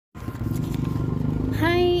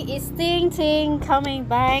Hi, it's Ting Ting coming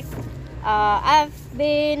back. I've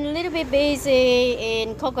been a little bit busy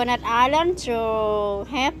in Coconut Island to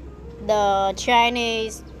help the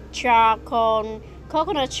Chinese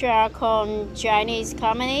coconut charcoal Chinese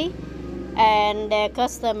company and their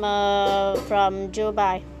customer from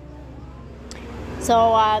Dubai.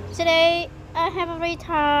 So today I have a free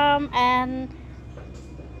time, and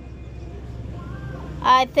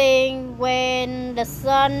I think when it's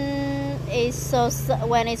so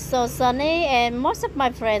sunny, and most of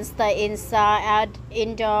my friends stay inside at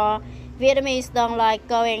indoor. Vietnamese don't like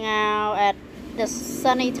going out at the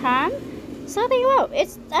sunny time, so I think, well,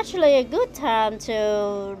 it's actually a good time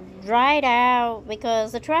to ride out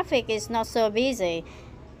because the traffic is not so busy,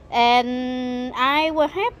 and I will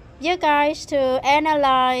help you guys to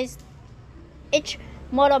analyze each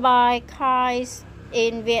motorbike cars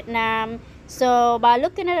in Vietnam. So by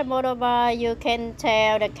looking at a motorbike, you can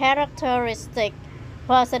tell the characteristic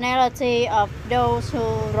personality of those who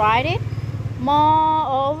ride it.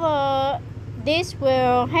 Moreover, this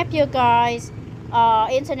will help you guys.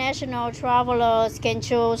 International travelers can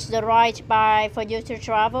choose the right bike for you to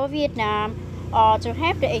travel Vietnam, or to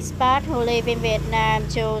help the expat who live in Vietnam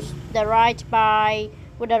choose the right bike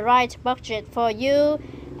with the right budget for you.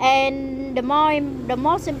 And the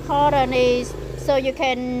most important is so you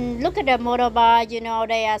can look at the motorbike,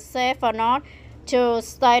 they are safe or not, to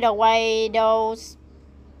stay away those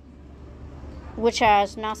which are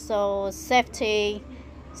not so safety.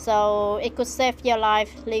 So it could save your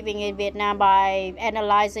life living in Vietnam by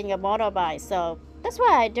analyzing a motorbike. So that's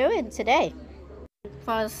what I do in today.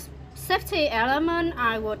 For safety element,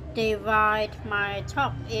 I would divide my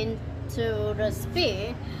talk into the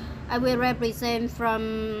speed. I will represent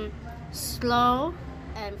from slow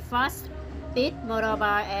and fast speed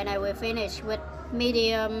motorbike, and I will finish with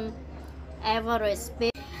medium average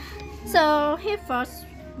speed. So here first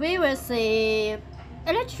we will see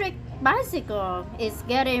electric bicycle is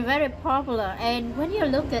getting very popular, and when you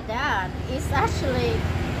look at that, it's actually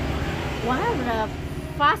one of the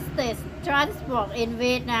fastest transport in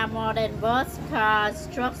Vietnam. More than bus, cars,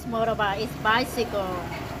 trucks, motorbike is bicycle,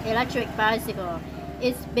 electric bicycle.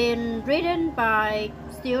 It's been ridden by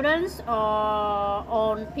students or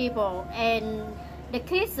old people, and the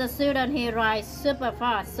student, he rides super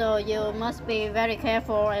fast, so you must be very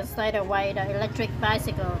careful and stay away the electric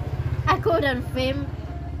bicycle. I couldn't film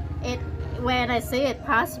it when I see it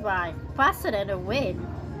pass by, faster than the wind.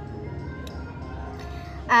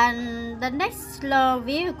 And the next slow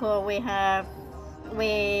vehicle I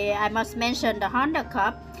must mention the Honda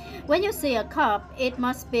Cup. When you see a cup, it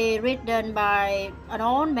must be ridden by an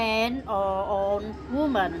old man or old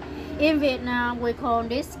woman. In Vietnam, we call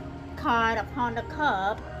this kind of Honda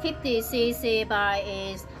Cup 50cc bike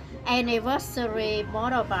is anniversary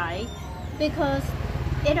motorbike, because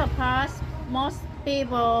in the past most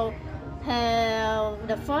people have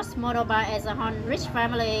the first motorbike as a rich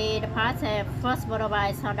family. The past have first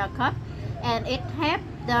motorbike as Honda Cup, and it helped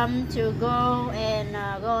them to go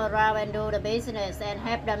around and do the business, and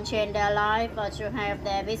help them change their life or to have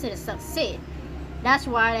their business succeed. That's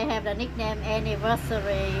why they have the nickname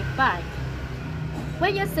anniversary bike.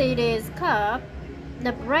 When you see this cup,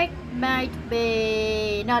 the brake might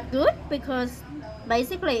be not good because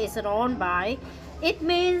basically it's an old bike. It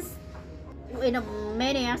means in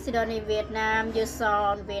many accidents in Vietnam you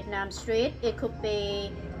saw on Vietnam street, it could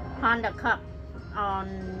be Honda Cup on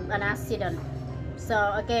an accident.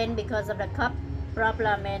 So again, because of the cup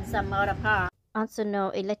problem and some other part. Also no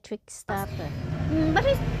electric starter. But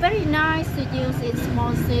it's very nice to use in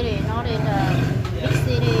small city, not in a big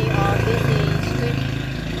city or busy street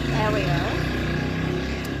area.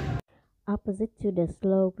 Opposite to the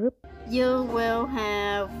slow group, you will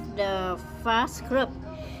have the fast group.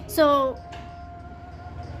 So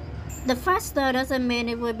the faster doesn't mean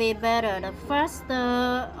it will be better. The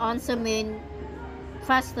faster also mean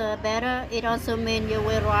faster, better. It also means you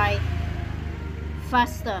will ride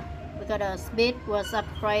faster because the speed was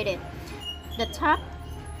upgraded. The top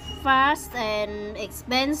fast and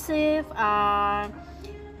expensive are,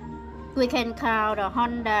 we can count the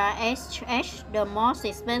Honda SH, the most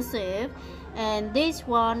expensive, and this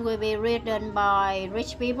one will be ridden by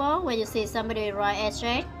rich people. When you see somebody ride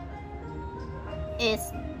SH,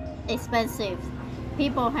 it's expensive.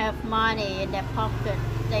 People have money in their pocket.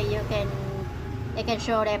 They can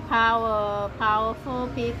show their powerful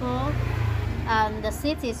people, and the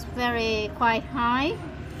seat is quite high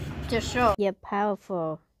to show you're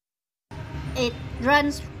powerful. It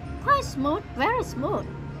runs quite smooth, very smooth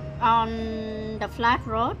on the flat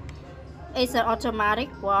road. It's an automatic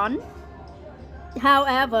one.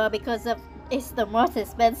 However, because of It's the most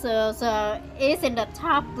expensive, so it's in the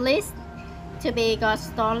top list to be got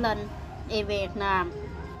stolen in Vietnam.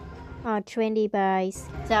 Or 20 bikes.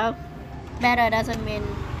 So better doesn't mean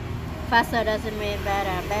faster, doesn't mean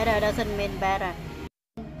better. Better doesn't mean better.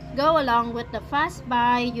 Go along with the fast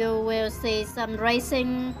bike, you will see some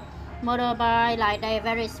racing motorbike, like they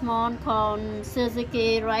very small, called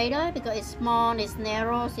Suzuki Rider, because it's small, it's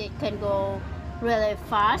narrow, so it can go really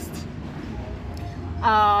fast.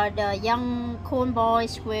 The young cool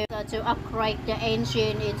boys will to upgrade the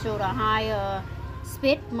engine into the higher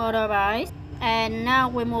speed motorbikes. And now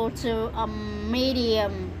we move to a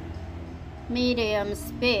medium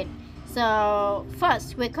speed. So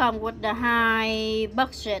first we come with the high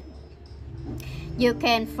budget. You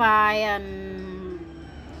can find an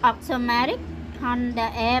automatic Honda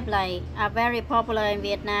Airblade, are very popular in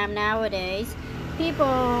Vietnam nowadays.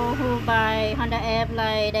 People who buy Honda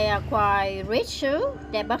Airblade, they are quite rich too.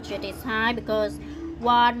 Their budget is high because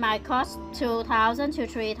one might cost 2,000 to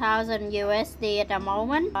 3,000 USD at the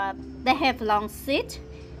moment. They have long seat,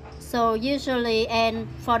 so usually, and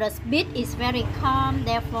for the speed is very calm.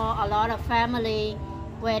 Therefore, a lot of family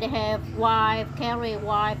where they have wife carry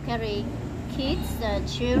kids,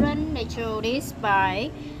 children, they choose this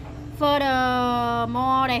bike.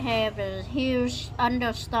 Furthermore, they have a huge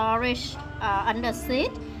under storage under seat,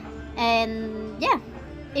 and yeah,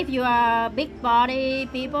 if you are big body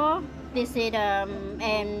people, this is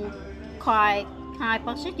and quite high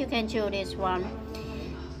budget, you can choose this one.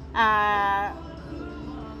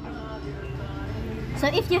 So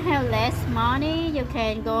if you have less money, you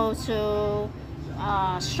can go to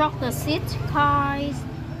shorter seat cars,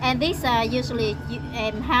 and these are usually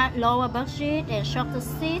have lower budget and shorter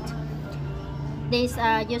seat. These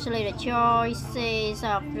are usually the choices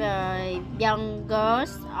of the young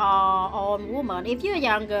girls or old women. If you're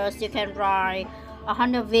young girls, you can ride a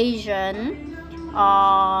Honda Vision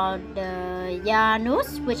or the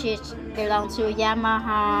Janus, which is belong to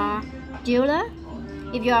Yamaha dealer.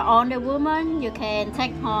 If you are older woman, you can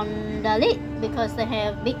take on the Lead because they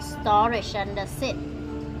have big storage under seat.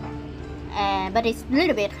 But it's a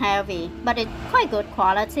little bit heavy, but it's quite good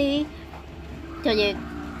quality. So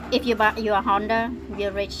if you buy your Honda,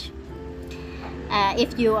 you're rich.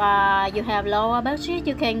 If you have lower budget,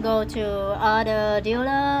 you can go to other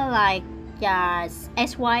dealer like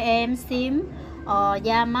SYM Sim or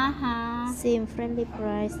Yamaha. Sim friendly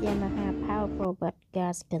price, Yamaha powerful but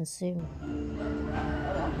gas consume.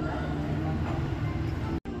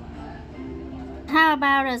 How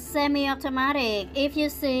about a semi-automatic? If you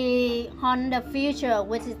see Honda Future,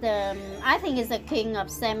 which is I think is the king of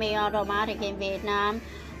semi-automatic in Vietnam,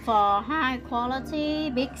 for high quality,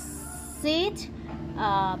 big seat,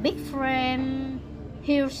 big frame,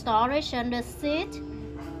 huge storage under seat,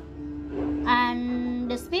 and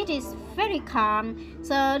the speed is very calm.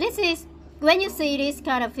 So this is, when you see this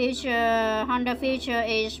kind of Future, Honda Future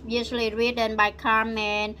is usually ridden by calm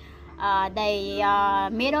men. They are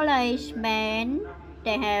middle-aged men.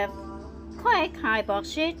 They have quite high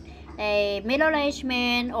budget. Middle-aged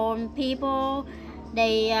men, old people.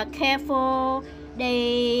 They are careful.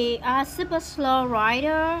 They are super slow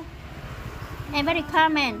rider and very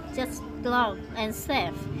calm and just slow and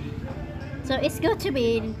safe. So it's good to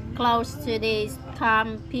be close to these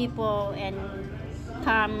calm people and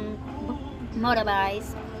calm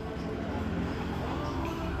motorbikes.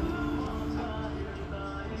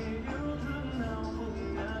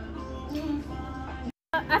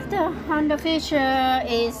 After Honda Future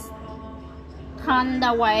is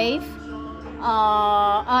Honda Wave.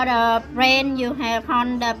 Other brand you have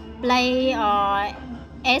Honda Play or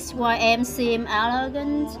SYM Sim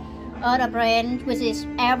Elegant. Other brand which is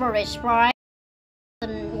average price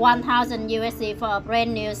 1,000 USD for a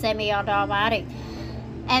brand new semi-automatic.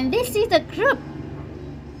 And this is the group,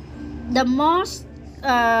 the most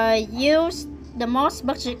used, the most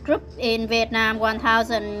budget group in Vietnam,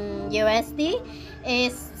 1,000 USD.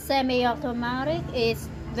 Is semi-automatic. It's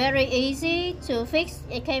very easy to fix.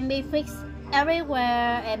 It can be fixed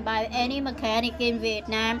everywhere and by any mechanic in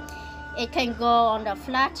Vietnam. It can go on the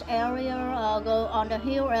flat area or go on the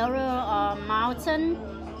hill area or mountain.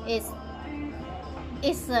 It's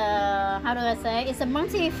how do I say? It's a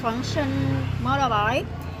multi-function motorbike,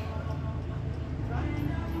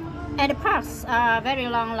 and the parts are very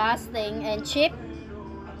long-lasting and cheap.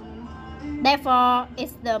 Therefore,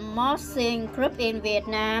 it's the most seen group in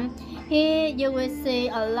Vietnam. Here you will see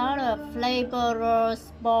a lot of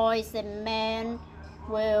laborers, boys and men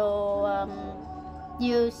will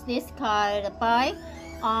use this kind of bike.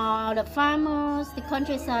 The farmers, the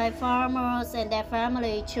countryside farmers and their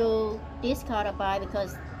family choose this kind of bike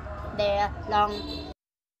because they are long.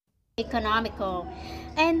 economical,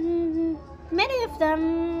 and many of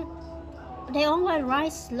them they only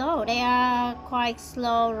ride slow. They are quite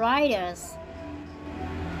slow riders.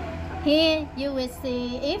 Here you will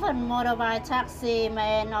see even motorbike taxi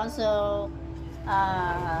man also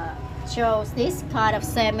shows this kind of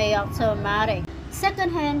semi-automatic.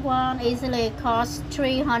 Second-hand one easily costs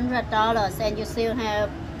 $300 and you still have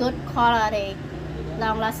good quality,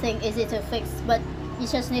 long-lasting, easy to fix, but you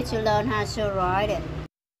just need to learn how to ride it.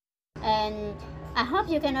 And I hope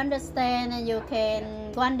you can understand and you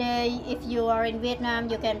can one day if you are in Vietnam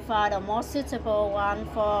you can find a more suitable one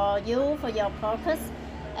for you, for your purpose,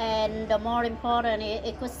 and the more important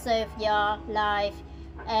it could save your life.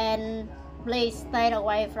 And please stay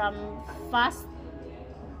away from fast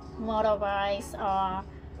motorbikes or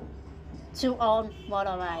too old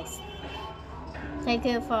motorbikes. Thank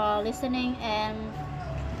you for listening and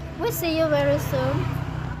we'll see you very soon.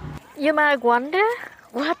 You might wonder,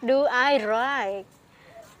 what do I ride?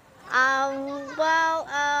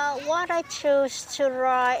 What I choose to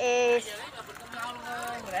ride is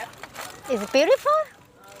it beautiful?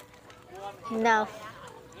 No.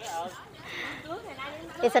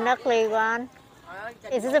 It's an ugly one.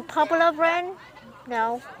 Is it a popular brand?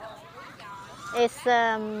 No. It's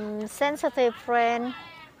sensitive brand.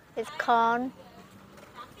 It's called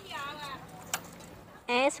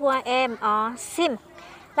SYM or SIM.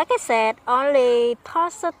 Like I said, only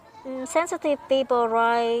sensitive people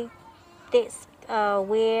ride this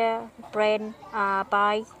wear brand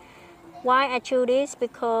bike. Why I choose this?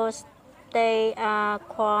 Because they are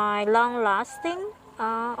quite long lasting.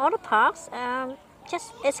 All the parts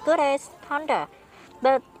just as good as Honda,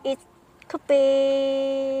 but it could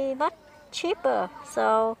be much cheaper.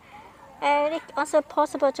 So and it's also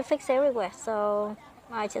possible to fix everywhere. So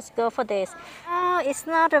I just go for this. It's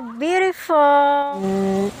not a beautiful.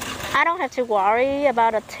 I don't have to worry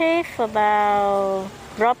about the thief, about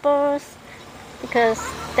robbers, because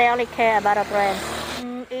they only care about a brand.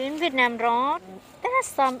 In Vietnam Road, there are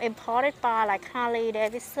some imported bikes like Harley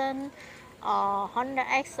Davidson, or Honda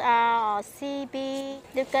XR, or CB,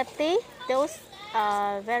 Ducati. Those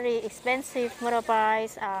are very expensive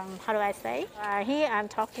motorbikes. How do I say? Here I'm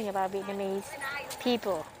talking about Vietnamese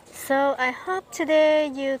people. So I hope today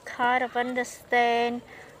you kind of understand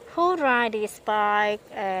who ride this bike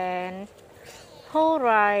and who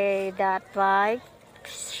ride that bike,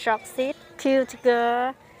 short seat, cute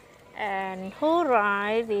girl, and who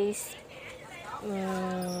ride these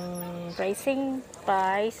racing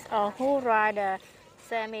bikes or who ride a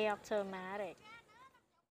semi-automatic.